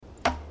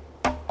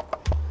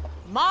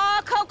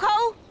Ma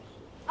Coco?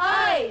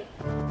 Aye.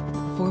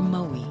 For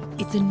Maui,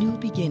 it's a new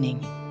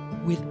beginning.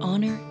 With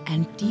honor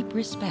and deep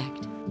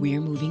respect,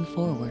 we're moving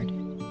forward.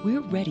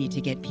 We're ready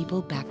to get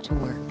people back to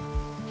work.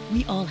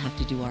 We all have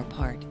to do our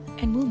part,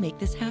 and we'll make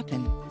this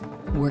happen.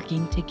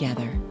 Working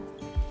together.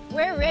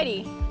 We're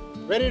ready.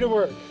 Ready to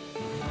work.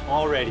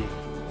 All ready.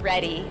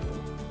 Ready.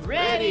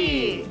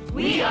 Ready!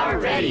 We are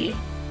ready!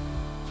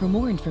 For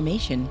more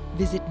information,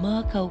 visit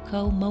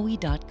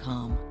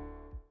makokomaui.com.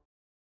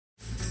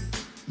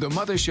 The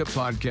Mothership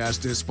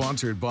Podcast is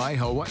sponsored by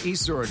Hawaii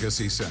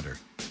Surrogacy Center.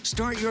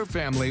 Start your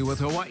family with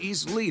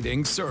Hawaii's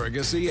leading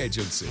surrogacy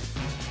agency.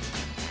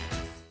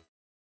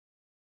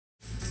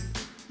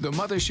 The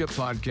Mothership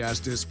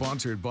Podcast is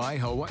sponsored by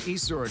Hawaii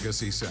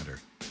Surrogacy Center.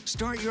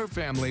 Start your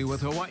family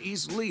with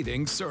Hawaii's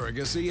leading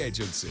surrogacy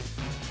agency.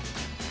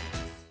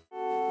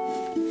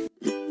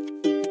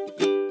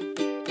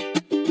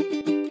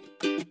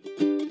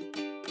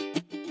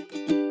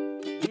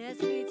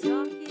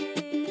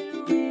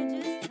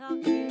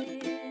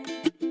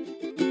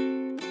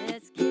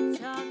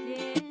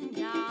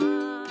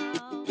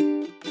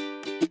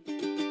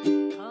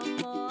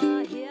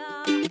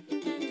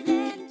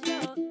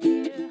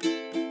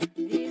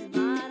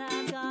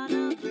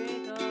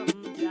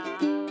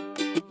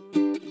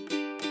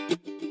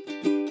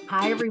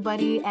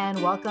 Everybody,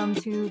 and welcome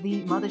to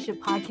the Mothership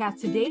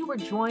Podcast. Today, we're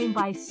joined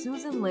by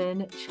Susan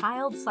Lin,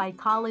 child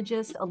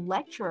psychologist, a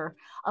lecturer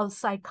of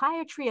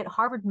psychiatry at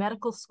Harvard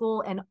Medical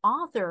School, and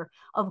author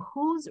of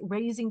Who's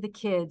Raising the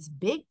Kids?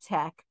 Big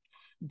Tech,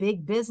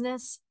 Big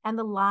Business, and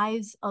the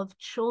Lives of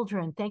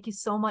Children. Thank you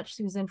so much,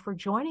 Susan, for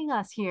joining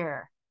us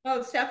here.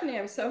 Oh, Stephanie,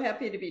 I'm so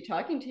happy to be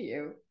talking to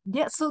you.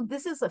 Yeah, so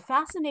this is a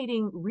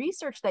fascinating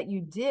research that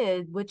you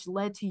did, which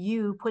led to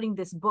you putting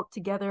this book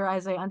together,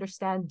 as I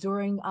understand,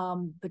 during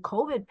the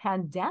COVID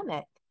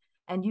pandemic.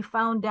 And you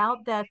found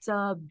out that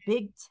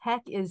big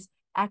tech is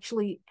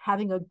actually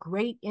having a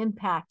great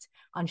impact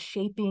on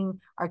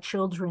shaping our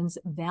children's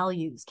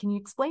values. Can you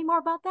explain more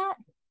about that?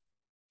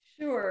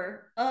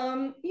 Sure.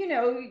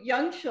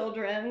 Young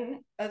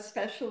children,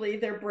 especially,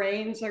 their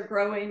brains are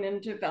growing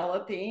and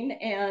developing,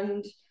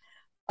 and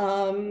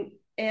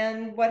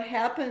what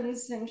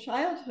happens in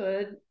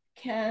childhood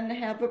can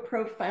have a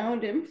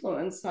profound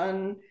influence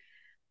on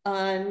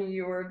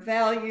your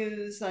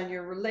values, on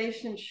your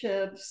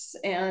relationships,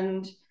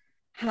 and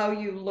how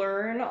you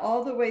learn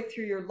all the way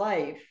through your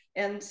life.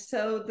 And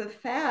so the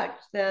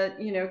fact that,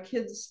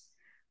 kids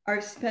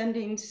are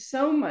spending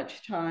so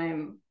much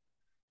time,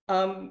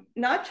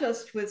 not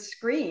just with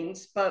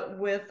screens, but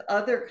with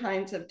other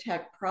kinds of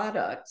tech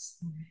products,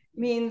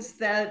 means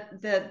that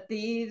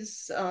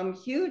these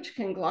huge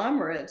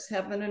conglomerates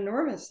have an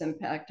enormous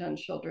impact on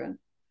children.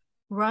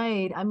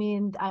 Right. I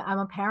mean, I'm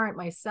a parent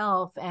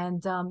myself,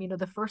 and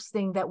the first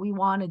thing that we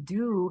want to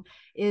do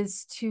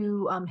is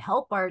to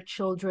help our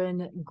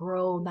children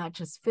grow, not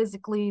just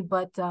physically,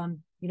 but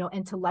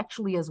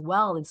intellectually as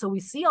well. And so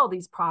we see all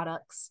these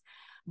products,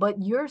 but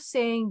you're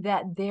saying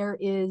that there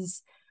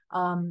is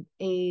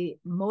a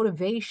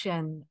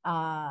motivation,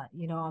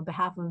 on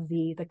behalf of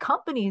the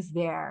companies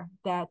there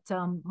that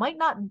might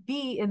not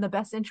be in the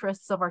best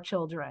interests of our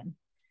children.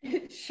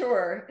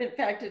 Sure. In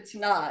fact, it's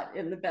not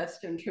in the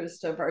best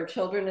interest of our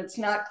children. It's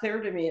not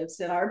clear to me it's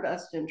in our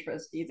best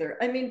interest either.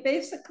 I mean,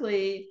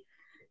 basically,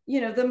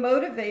 the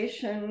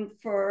motivation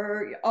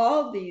for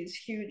all these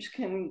huge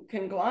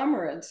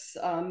conglomerates,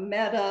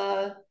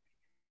 Meta,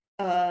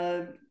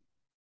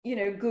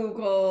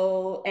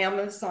 Google,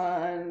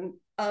 Amazon,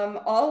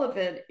 all of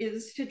it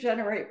is to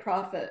generate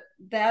profit.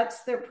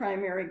 That's their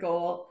primary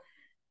goal.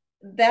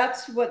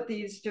 That's what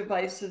these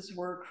devices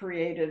were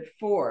created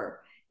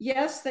for.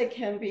 Yes, they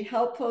can be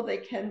helpful, they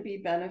can be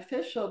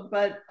beneficial,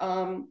 but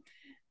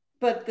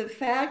the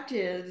fact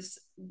is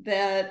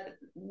that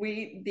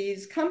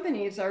these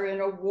companies are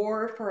in a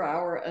war for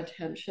our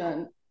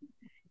attention.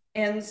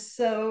 And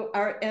so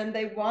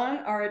they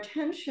want our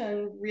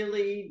attention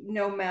really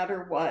no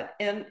matter what.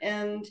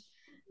 And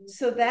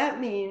so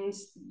that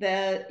means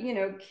that,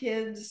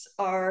 kids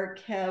are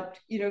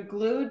kept,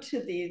 glued to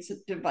these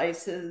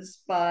devices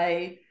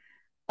by,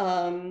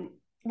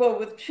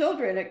 with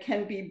children, it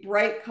can be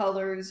bright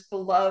colors,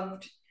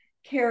 beloved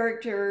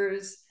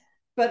characters,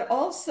 but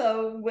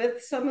also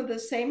with some of the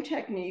same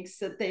techniques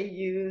that they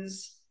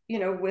use,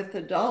 with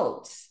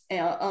adults,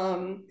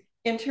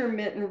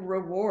 intermittent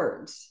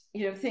rewards,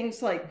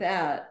 things like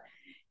that.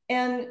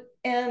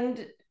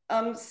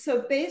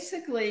 So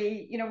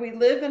basically, we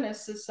live in a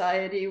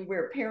society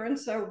where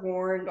parents are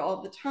warned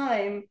all the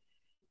time,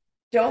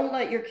 don't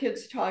let your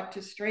kids talk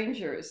to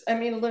strangers. I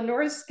mean,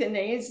 Lenore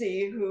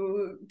Skenazy,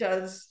 who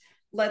does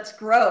Let's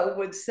Grow,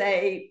 would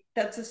say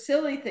that's a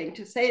silly thing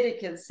to say to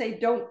kids. Say,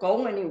 don't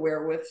go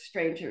anywhere with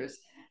strangers.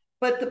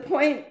 But the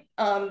point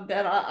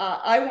that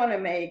I want to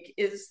make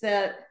is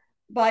that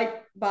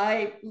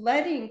by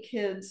letting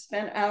kids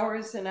spend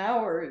hours and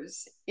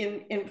hours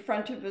in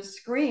front of a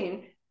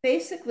screen,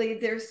 basically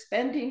they're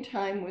spending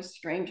time with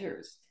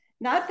strangers,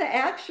 not the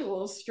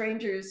actual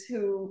strangers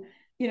who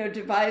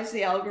devise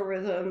the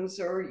algorithms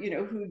or,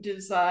 who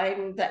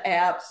design the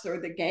apps or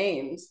the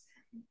games.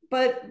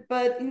 But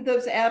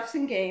those apps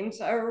and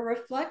games are a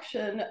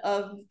reflection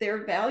of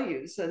their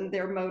values and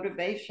their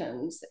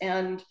motivations.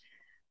 And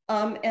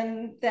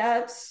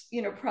that's,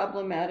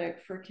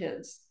 problematic for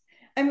kids.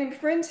 I mean,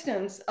 for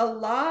instance, a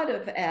lot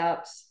of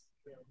apps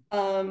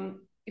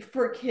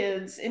for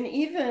kids, and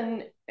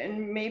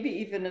maybe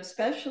even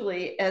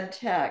especially ed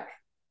tech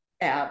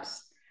apps,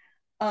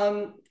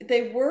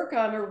 they work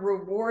on a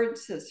reward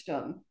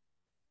system.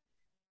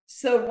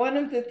 So one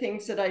of the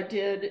things that I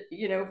did,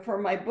 for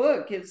my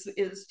book is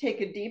take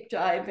a deep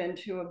dive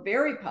into a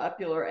very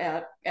popular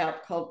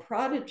app called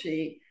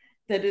Prodigy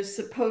that is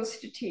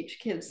supposed to teach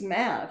kids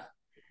math.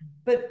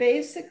 But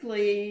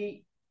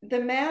basically, the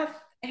math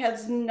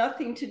has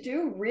nothing to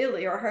do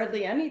really, or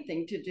hardly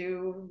anything to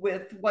do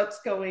with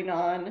what's going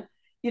on,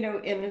 in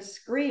a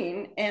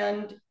screen.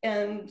 And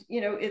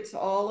it's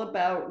all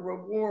about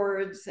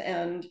rewards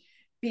and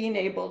being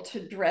able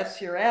to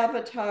dress your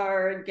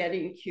avatar,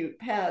 getting cute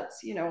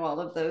pets,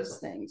 all of those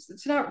things.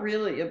 It's not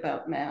really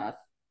about math.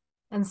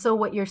 And so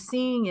what you're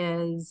seeing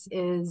is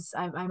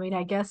I mean,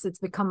 I guess it's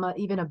become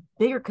even a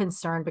bigger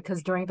concern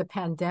because during the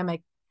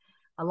pandemic,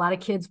 a lot of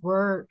kids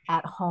were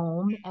at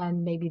home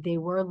and maybe they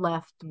were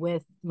left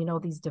with,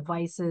 these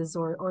devices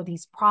or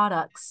these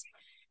products.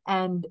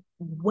 And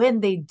when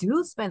they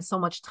do spend so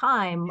much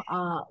time,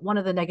 one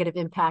of the negative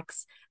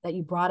impacts that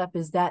you brought up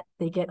is that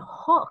they get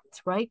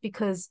hooked, right?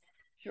 Because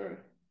sure,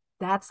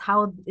 that's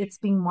how it's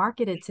being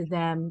marketed to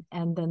them.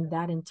 And then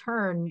that in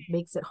turn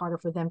makes it harder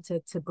for them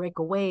to break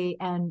away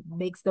and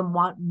makes them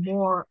want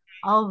more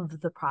of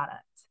the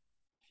product.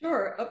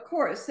 Sure, of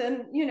course.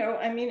 And,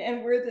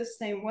 and we're the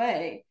same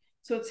way.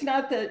 So it's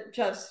not that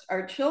just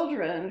our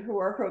children who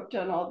are hooked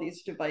on all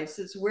these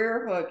devices,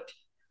 we're hooked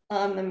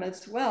on them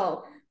as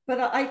well. But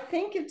I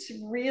think it's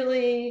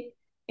really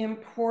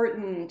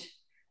important.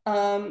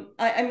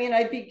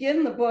 I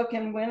begin the book,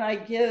 and when I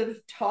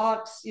give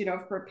talks,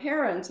 for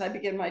parents, I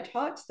begin my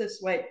talks this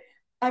way.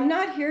 I'm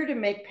not here to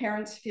make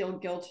parents feel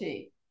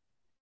guilty.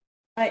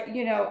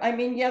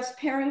 Yes,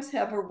 parents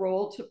have a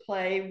role to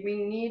play. We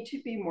need to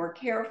be more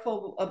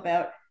careful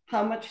about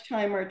how much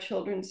time our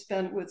children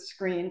spend with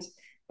screens.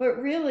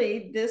 But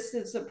really, this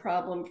is a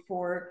problem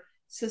for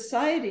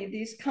society.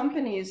 These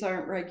companies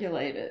aren't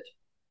regulated.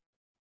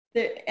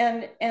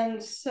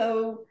 And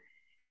so,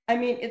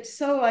 it's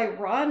so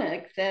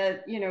ironic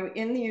that,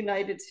 in the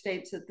United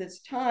States at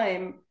this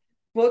time,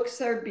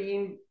 books are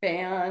being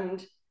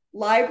banned,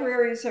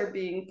 libraries are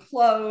being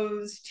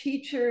closed,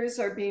 teachers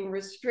are being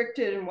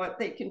restricted in what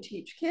they can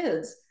teach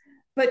kids.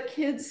 But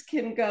kids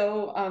can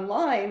go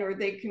online, or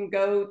they can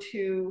go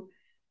to,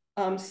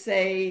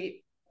 say,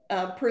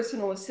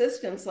 personal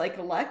assistants like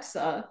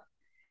Alexa,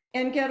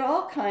 and get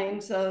all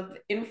kinds of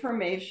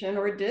information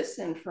or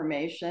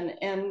disinformation,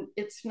 and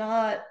it's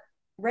not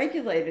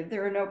regulated.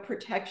 There are no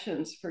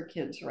protections for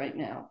kids right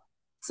now.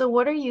 So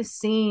what are you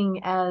seeing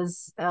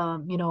as,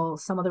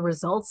 some of the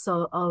results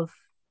of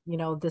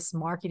this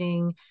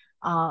marketing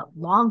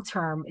long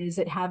term? Is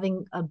it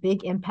having a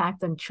big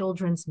impact on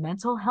children's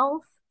mental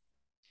health?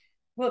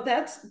 Well,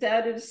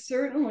 that is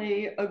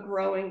certainly a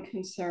growing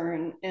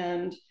concern.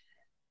 And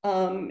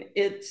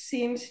it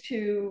seems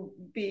to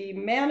be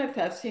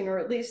manifesting, or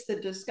at least the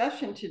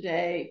discussion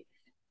today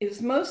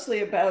is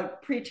mostly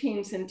about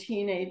preteens and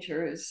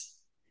teenagers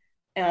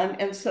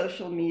and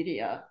social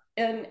media.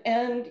 And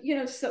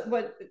so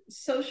what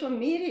social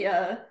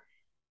media,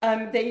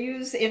 they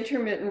use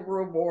intermittent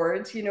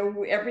rewards.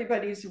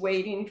 Everybody's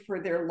waiting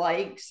for their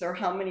likes, or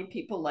how many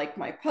people like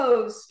my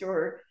post,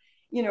 or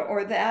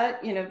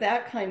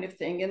that kind of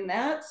thing. And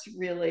that's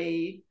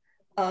really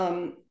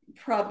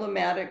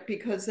problematic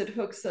because it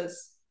hooks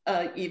us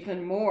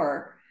even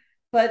more.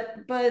 But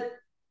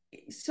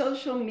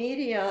social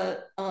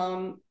media,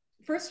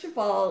 first of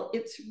all,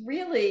 it's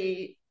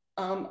really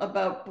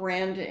about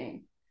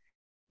branding.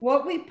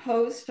 What we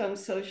post on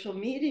social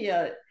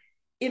media,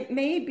 it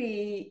may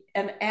be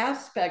an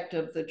aspect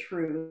of the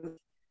truth,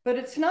 but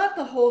it's not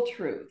the whole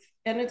truth.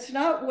 And it's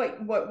not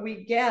what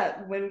we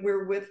get when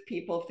we're with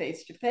people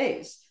face to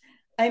face.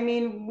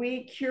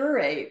 We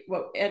curate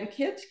and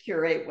kids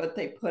curate what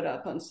they put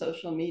up on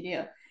social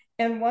media.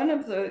 And one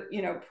of the,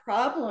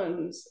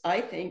 problems,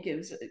 I think,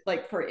 is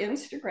like for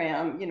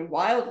Instagram,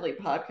 wildly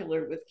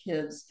popular with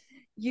kids,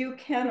 you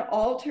can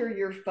alter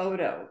your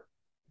photo.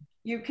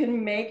 You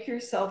can make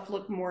yourself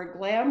look more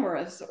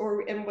glamorous,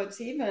 and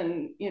what's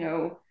even,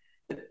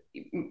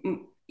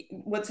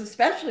 what's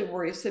especially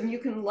worrisome, you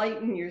can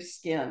lighten your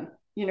skin,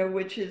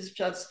 which is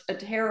just a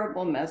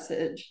terrible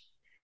message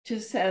to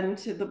send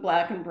to the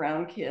Black and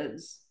brown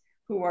kids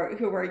who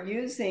are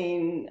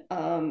using,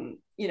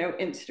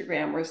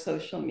 Instagram or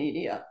social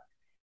media.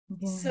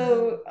 Yeah.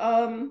 So,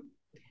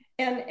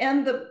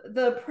 and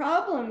the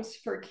problems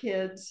for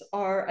kids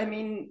are,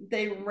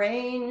 they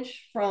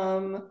range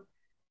from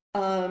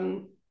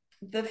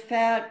the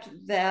fact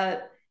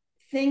that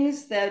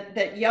things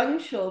that young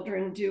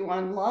children do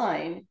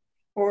online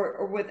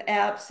or with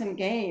apps and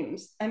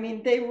games,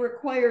 they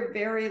require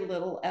very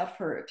little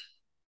effort.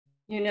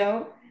 you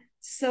know?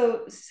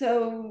 Stamina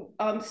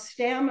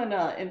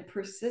and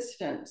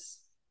persistence.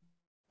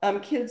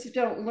 Kids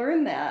don't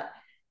learn that.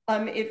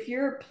 If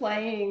you're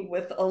playing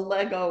with a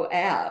Lego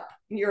app,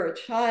 you're a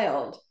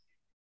child,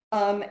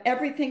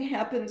 everything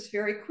happens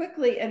very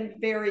quickly and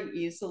very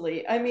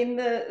easily. I mean,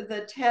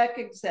 the tech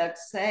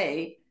execs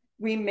say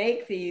we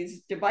make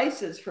these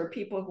devices for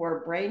people who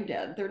are brain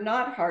dead. They're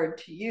not hard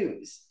to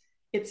use.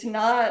 It's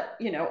not,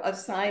 a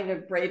sign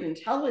of great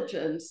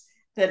intelligence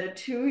that a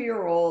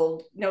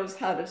 2-year-old knows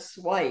how to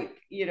swipe,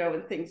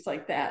 and things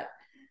like that.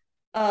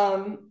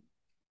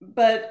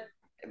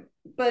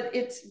 But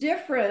it's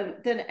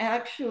different than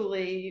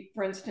actually,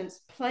 for instance,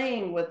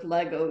 playing with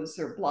Legos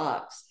or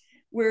blocks,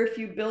 where if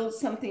you build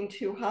something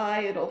too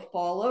high, it'll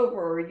fall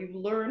over, or you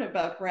learn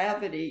about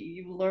gravity,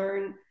 you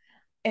learn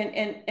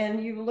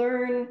and you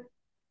learn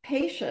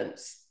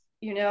patience,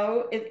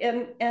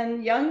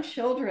 and young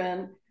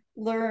children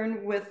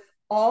learn with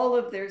all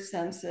of their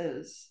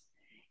senses.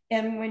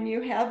 And when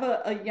you have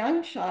a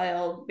young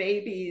child,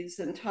 babies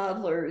and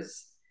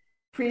toddlers,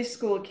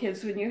 preschool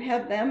kids, when you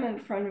have them in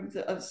front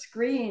of a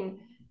screen,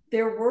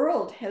 their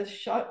world has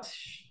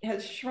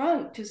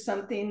shrunk to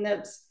something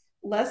that's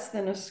less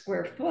than a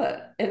square foot.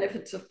 And if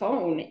it's a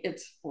phone,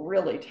 it's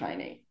really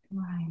tiny.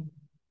 Right.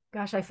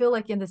 Gosh, I feel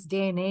like in this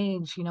day and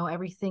age,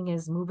 everything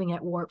is moving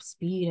at warp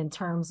speed in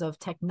terms of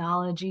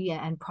technology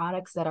and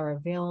products that are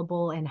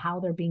available and how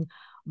they're being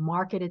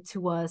marketed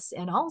to us.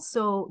 And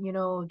also,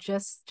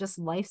 just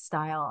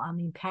lifestyle. I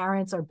mean,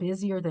 parents are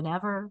busier than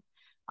ever.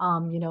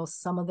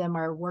 Some of them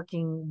are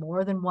working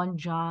more than one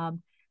job.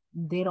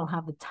 They don't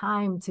have the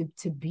time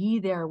to be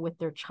there with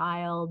their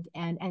child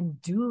and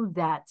do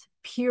that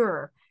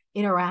pure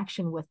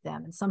interaction with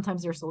them. And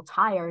sometimes they're so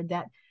tired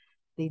that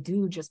they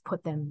do just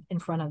put them in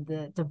front of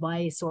the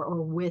device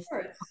or with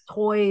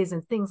toys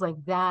and things like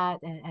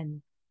that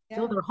and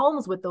fill their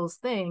homes with those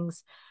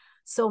things.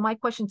 So my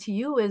question to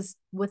you is,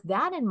 with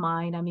that in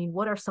mind, I mean,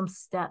 what are some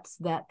steps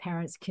that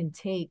parents can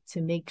take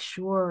to make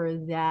sure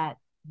that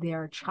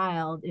their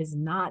child is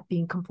not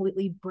being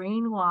completely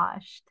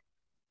brainwashed?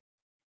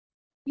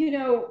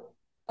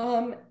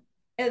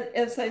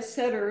 As I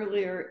said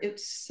earlier,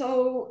 it's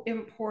so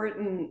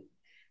important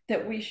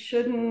that we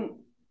shouldn't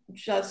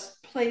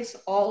just place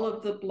all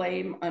of the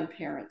blame on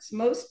parents.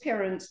 Most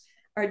parents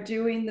are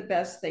doing the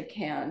best they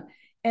can.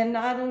 And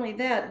not only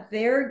that,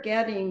 they're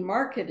getting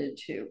marketed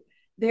to.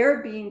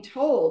 They're being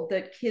told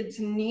that kids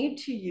need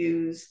to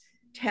use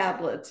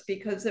tablets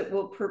because it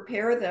will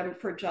prepare them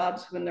for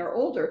jobs when they're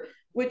older,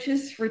 which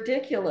is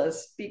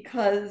ridiculous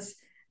because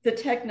the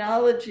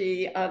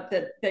technology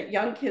that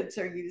young kids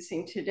are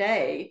using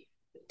today,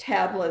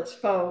 tablets,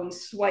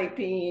 phones,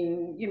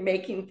 swiping,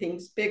 making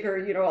things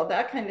bigger, all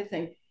that kind of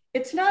thing,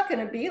 it's not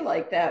going to be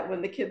like that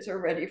when the kids are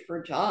ready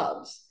for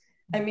jobs.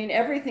 I mean,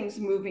 everything's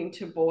moving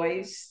to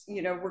voice.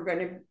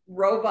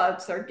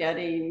 Robots are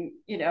getting,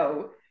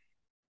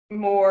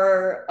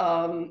 more,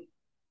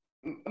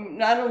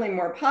 not only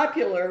more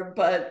popular,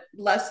 but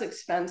less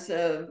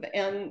expensive.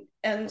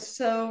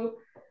 So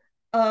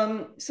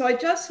I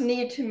just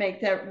need to make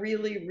that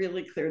really,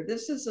 really clear.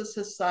 This is a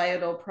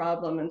societal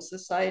problem and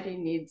society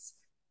needs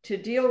to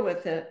deal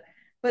with it.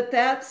 But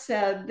that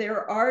said,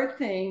 there are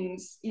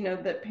things,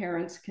 that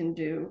parents can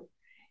do.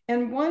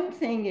 And one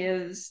thing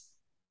is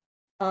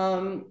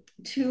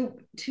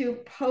to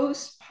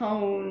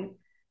postpone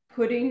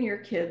putting your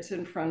kids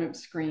in front of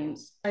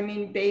screens. I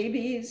mean,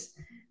 babies,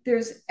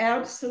 there's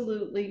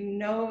absolutely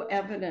no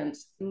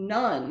evidence,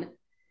 none,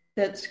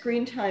 that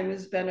screen time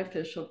is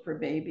beneficial for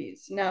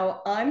babies.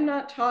 Now, I'm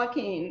not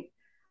talking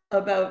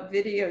about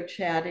video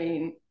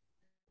chatting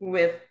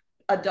with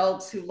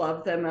adults who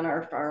love them and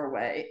are far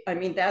away. I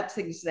mean, that's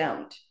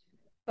exempt.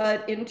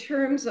 But in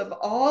terms of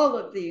all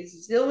of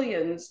these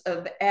zillions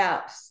of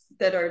apps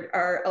that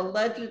are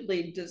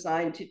allegedly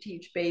designed to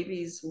teach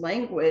babies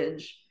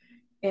language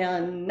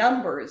and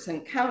numbers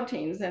and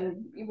countings,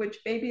 and which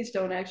babies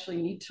don't actually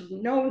need to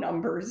know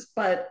numbers,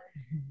 but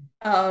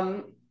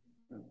I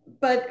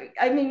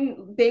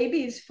mean,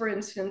 babies, for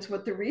instance,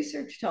 what the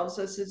research tells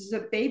us is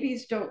that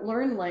babies don't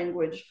learn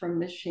language from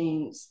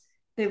machines.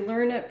 They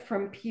learn it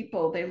from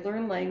people. They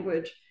learn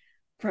language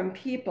from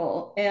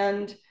people.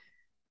 And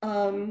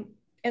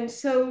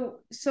so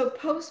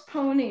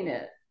postponing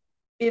it,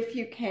 if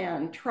you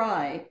can,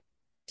 try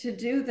to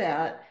do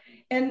that.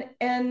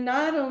 And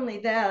not only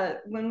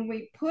that, when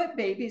we put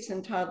babies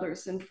and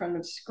toddlers in front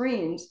of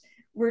screens,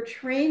 we're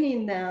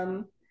training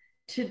them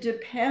to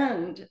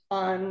depend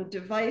on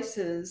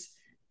devices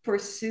for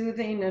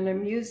soothing and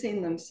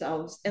amusing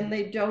themselves, and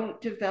they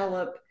don't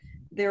develop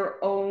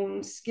their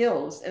own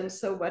skills. And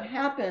so what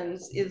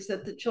happens is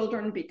that the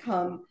children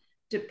become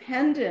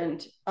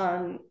dependent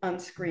on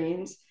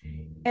screens,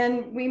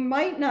 and we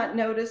might not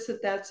notice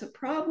that that's a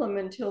problem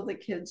until the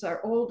kids are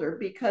older,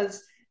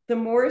 because the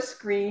more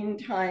screen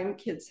time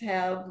kids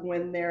have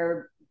when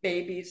they're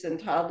babies and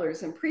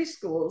toddlers and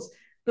preschools,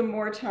 the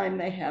more time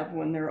they have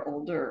when they're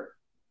older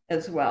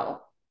as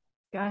well.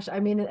 Gosh, I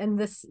mean, and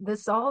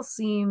this all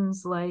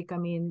seems like, I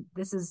mean,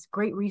 this is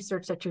great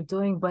research that you're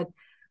doing, but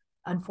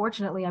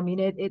unfortunately, I mean,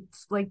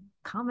 it's like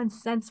common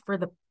sense for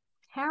the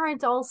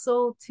parent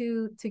also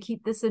to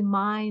keep this in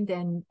mind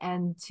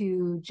and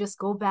to just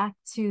go back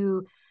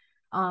to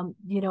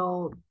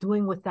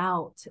doing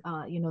without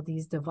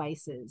these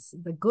devices,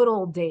 the good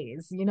old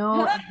days,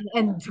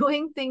 and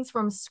doing things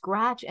from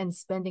scratch and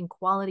spending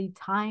quality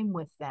time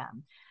with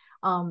them.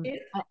 And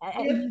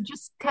you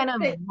just kind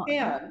of,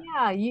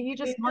 yeah, you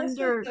just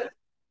wonder.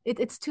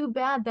 It's too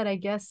bad that I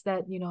guess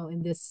that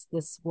in this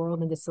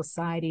world, in this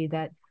society,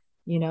 that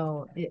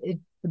the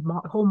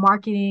whole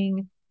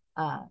marketing,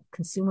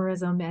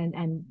 consumerism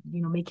and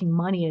making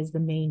money is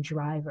the main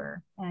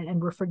driver, and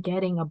we're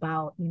forgetting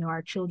about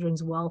our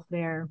children's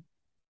welfare.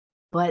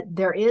 But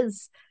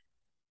is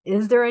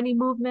there any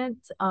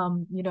movement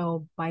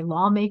by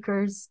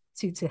lawmakers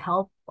to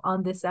help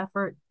on this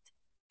effort?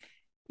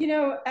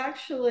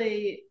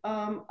 Actually,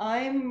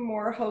 I'm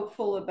more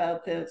hopeful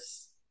about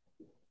this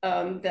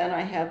than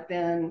I have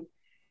been.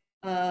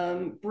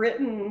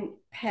 Britain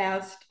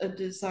passed a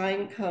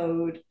design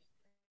code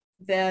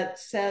that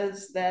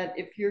says that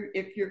if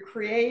you're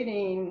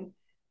creating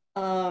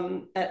a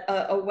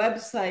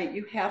website,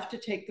 you have to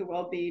take the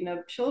well-being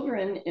of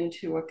children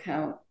into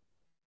account.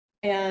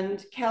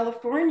 And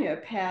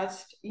California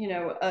passed,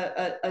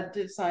 a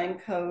design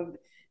code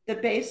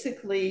that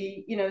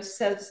basically,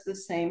 says the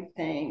same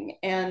thing,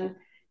 and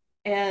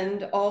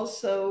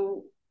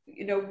also,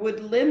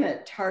 would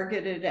limit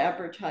targeted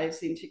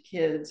advertising to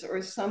kids,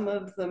 or some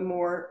of the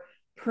more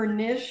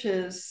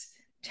pernicious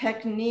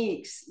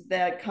techniques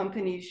that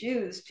companies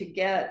use to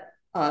get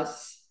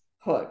us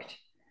hooked.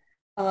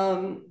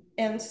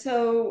 And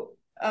so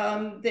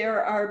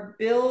there are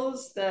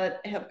bills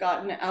that have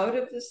gotten out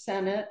of the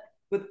Senate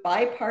with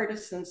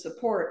bipartisan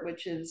support,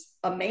 which is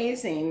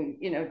amazing,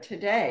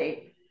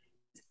 today.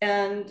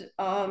 And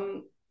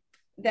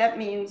that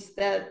means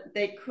that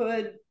they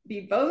could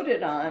be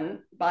voted on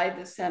by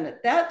the Senate.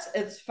 That's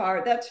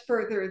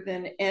further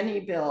than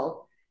any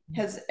bill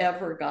has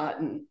ever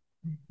gotten.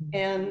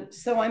 And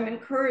so I'm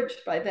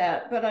encouraged by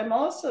that, but I'm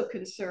also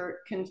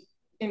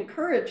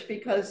encouraged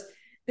because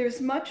there's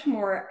much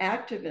more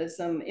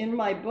activism. In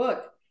my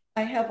book,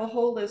 I have a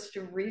whole list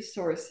of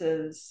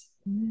resources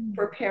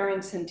for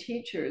parents and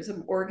teachers,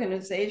 of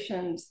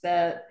organizations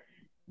that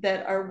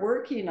are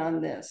working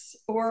on this,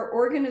 or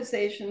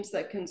organizations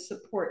that can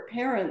support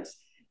parents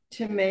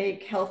to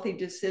make healthy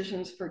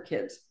decisions for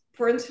kids.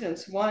 For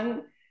instance,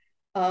 one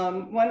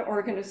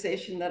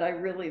organization that I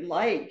really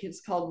like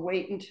is called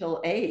Wait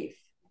Until 8th,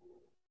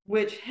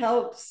 which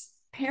helps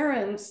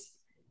parents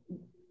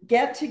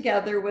get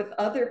together with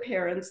other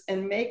parents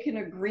and make an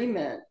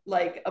agreement,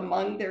 like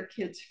among their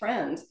kids'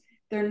 friends.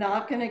 They're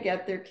not going to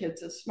get their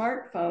kids a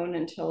smartphone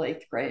until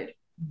 8th grade.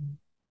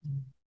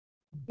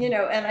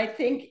 And I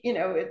think,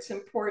 it's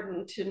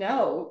important to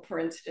know, for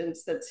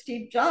instance, that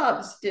Steve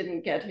Jobs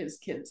didn't get his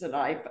kids a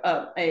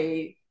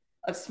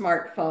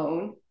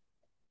smartphone.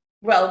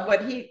 Well,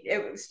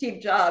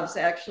 Steve Jobs,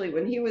 actually,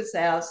 when he was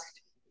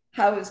asked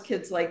how his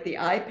kids like the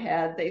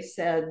iPad,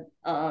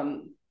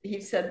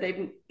 he said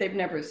they've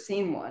never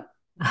seen one.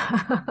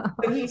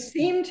 But he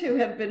seemed to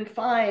have been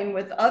fine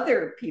with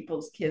other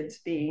people's kids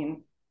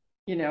being,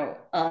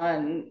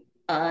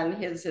 on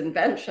his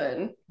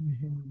invention,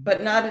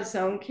 but not his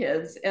own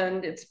kids.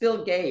 And it's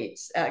Bill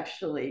Gates,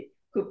 actually,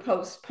 who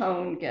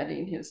postponed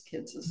getting his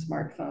kids a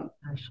smartphone.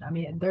 I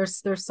mean,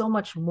 there's so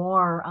much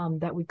more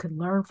that we could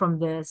learn from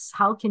this.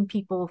 How can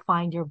people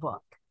find your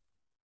book?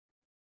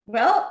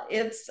 Well,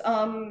 it's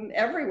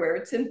everywhere.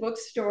 It's in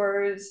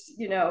bookstores,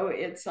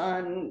 it's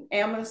on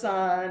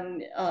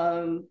Amazon.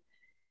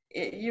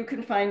 You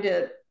can find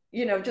it,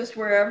 just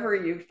wherever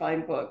you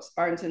find books,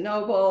 Barnes and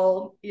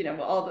Noble,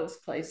 all those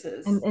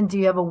places. And do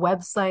you have a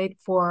website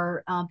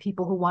for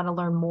people who want to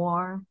learn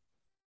more?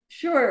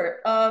 Sure.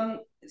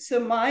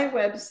 So my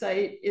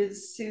website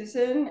is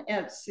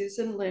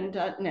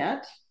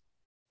susan@susanlin.net.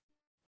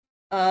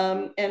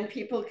 And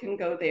people can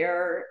go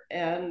there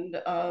and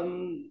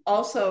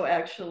also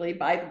actually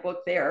buy the book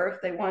there if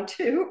they want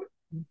to.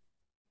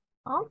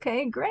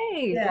 Okay,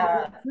 great.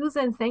 Yeah. Well,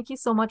 Susan, thank you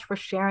so much for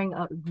sharing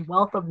a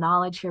wealth of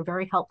knowledge here.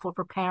 Very helpful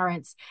for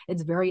parents.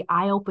 It's very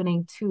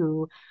eye-opening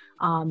too.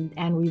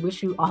 And we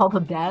wish you all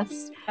the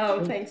best.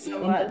 Oh, thanks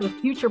so much. The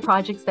future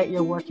projects that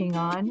you're working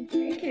on.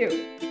 Thank you.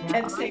 Yeah,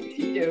 and same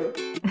to you.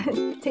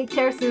 Take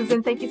care,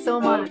 Susan. Thank you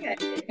so much.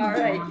 Okay. All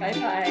right.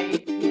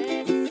 Bye-bye.